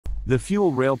The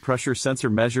fuel rail pressure sensor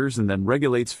measures and then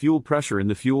regulates fuel pressure in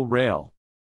the fuel rail.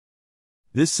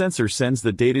 This sensor sends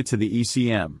the data to the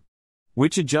ECM,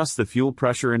 which adjusts the fuel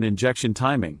pressure and injection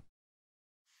timing.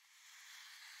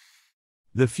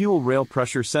 The fuel rail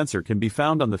pressure sensor can be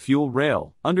found on the fuel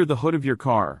rail, under the hood of your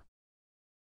car.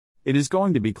 It is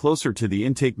going to be closer to the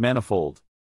intake manifold.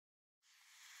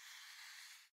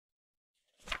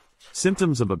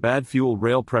 Symptoms of a bad fuel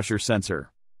rail pressure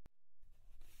sensor.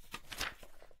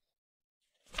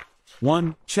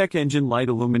 1. Check engine light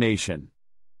illumination.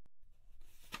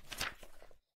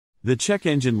 The check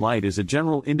engine light is a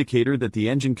general indicator that the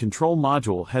engine control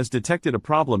module has detected a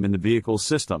problem in the vehicle's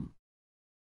system.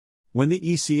 When the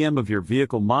ECM of your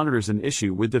vehicle monitors an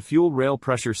issue with the fuel rail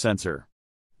pressure sensor,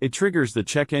 it triggers the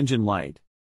check engine light.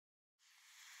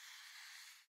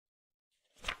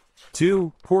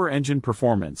 2. Poor engine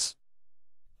performance.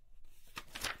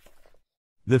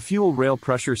 The fuel rail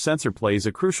pressure sensor plays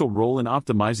a crucial role in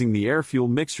optimizing the air-fuel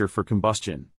mixture for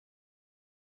combustion.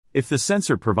 If the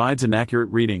sensor provides inaccurate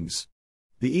readings,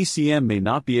 the ECM may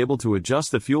not be able to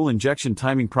adjust the fuel injection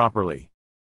timing properly.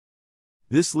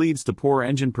 This leads to poor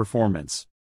engine performance.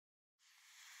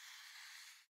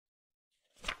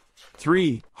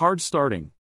 3. Hard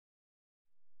starting.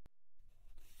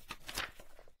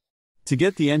 To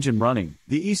get the engine running,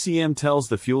 the ECM tells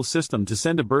the fuel system to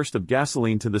send a burst of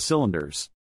gasoline to the cylinders.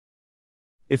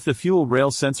 If the fuel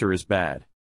rail sensor is bad,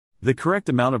 the correct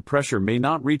amount of pressure may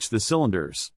not reach the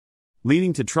cylinders,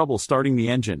 leading to trouble starting the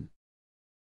engine.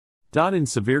 In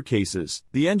severe cases,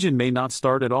 the engine may not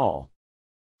start at all.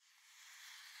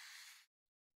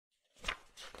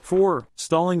 4.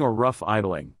 Stalling or rough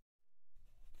idling.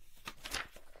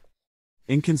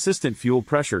 Inconsistent fuel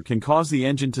pressure can cause the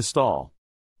engine to stall,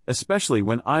 especially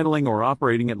when idling or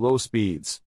operating at low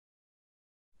speeds.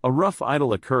 A rough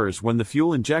idle occurs when the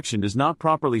fuel injection is not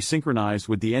properly synchronized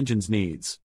with the engine's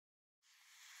needs.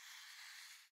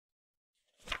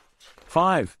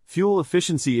 5. Fuel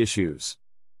efficiency issues.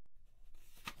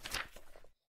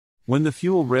 When the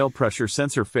fuel rail pressure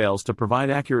sensor fails to provide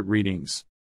accurate readings,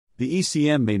 the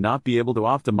ECM may not be able to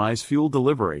optimize fuel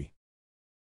delivery.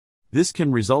 This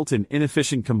can result in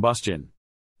inefficient combustion,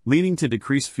 leading to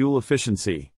decreased fuel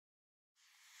efficiency.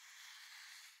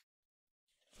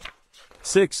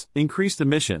 6. Increased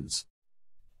emissions.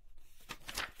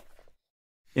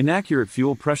 Inaccurate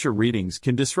fuel pressure readings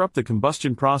can disrupt the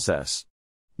combustion process,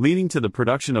 leading to the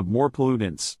production of more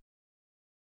pollutants.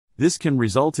 This can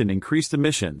result in increased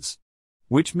emissions,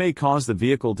 which may cause the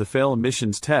vehicle to fail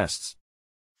emissions tests.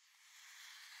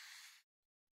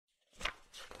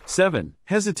 7.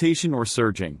 Hesitation or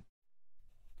surging.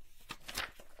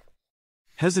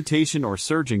 Hesitation or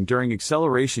surging during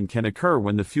acceleration can occur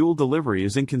when the fuel delivery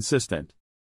is inconsistent.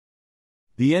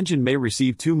 The engine may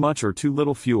receive too much or too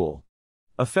little fuel,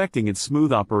 affecting its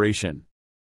smooth operation.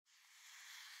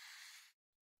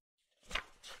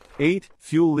 8.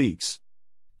 Fuel leaks.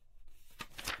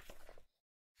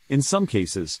 In some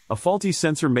cases, a faulty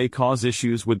sensor may cause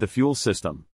issues with the fuel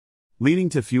system, leading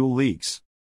to fuel leaks.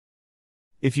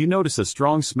 If you notice a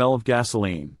strong smell of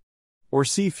gasoline, or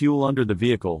see fuel under the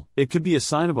vehicle, it could be a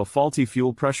sign of a faulty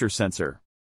fuel pressure sensor.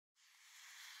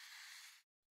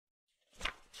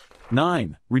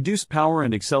 9. Reduced power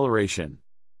and acceleration.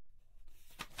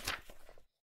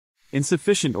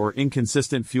 Insufficient or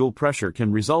inconsistent fuel pressure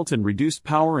can result in reduced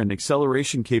power and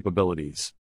acceleration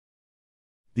capabilities.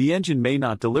 The engine may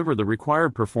not deliver the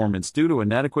required performance due to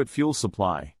inadequate fuel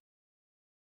supply.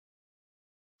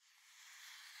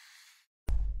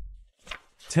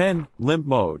 10. Limp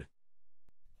mode.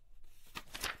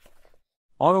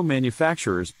 Auto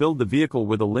manufacturers build the vehicle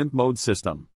with a limp mode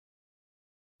system.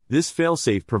 This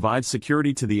failsafe provides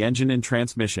security to the engine and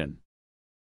transmission.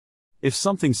 If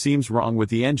something seems wrong with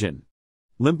the engine,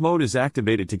 limp mode is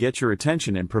activated to get your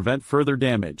attention and prevent further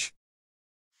damage.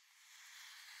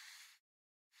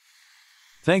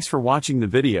 Thanks for watching the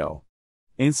video,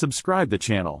 and subscribe the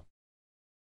channel.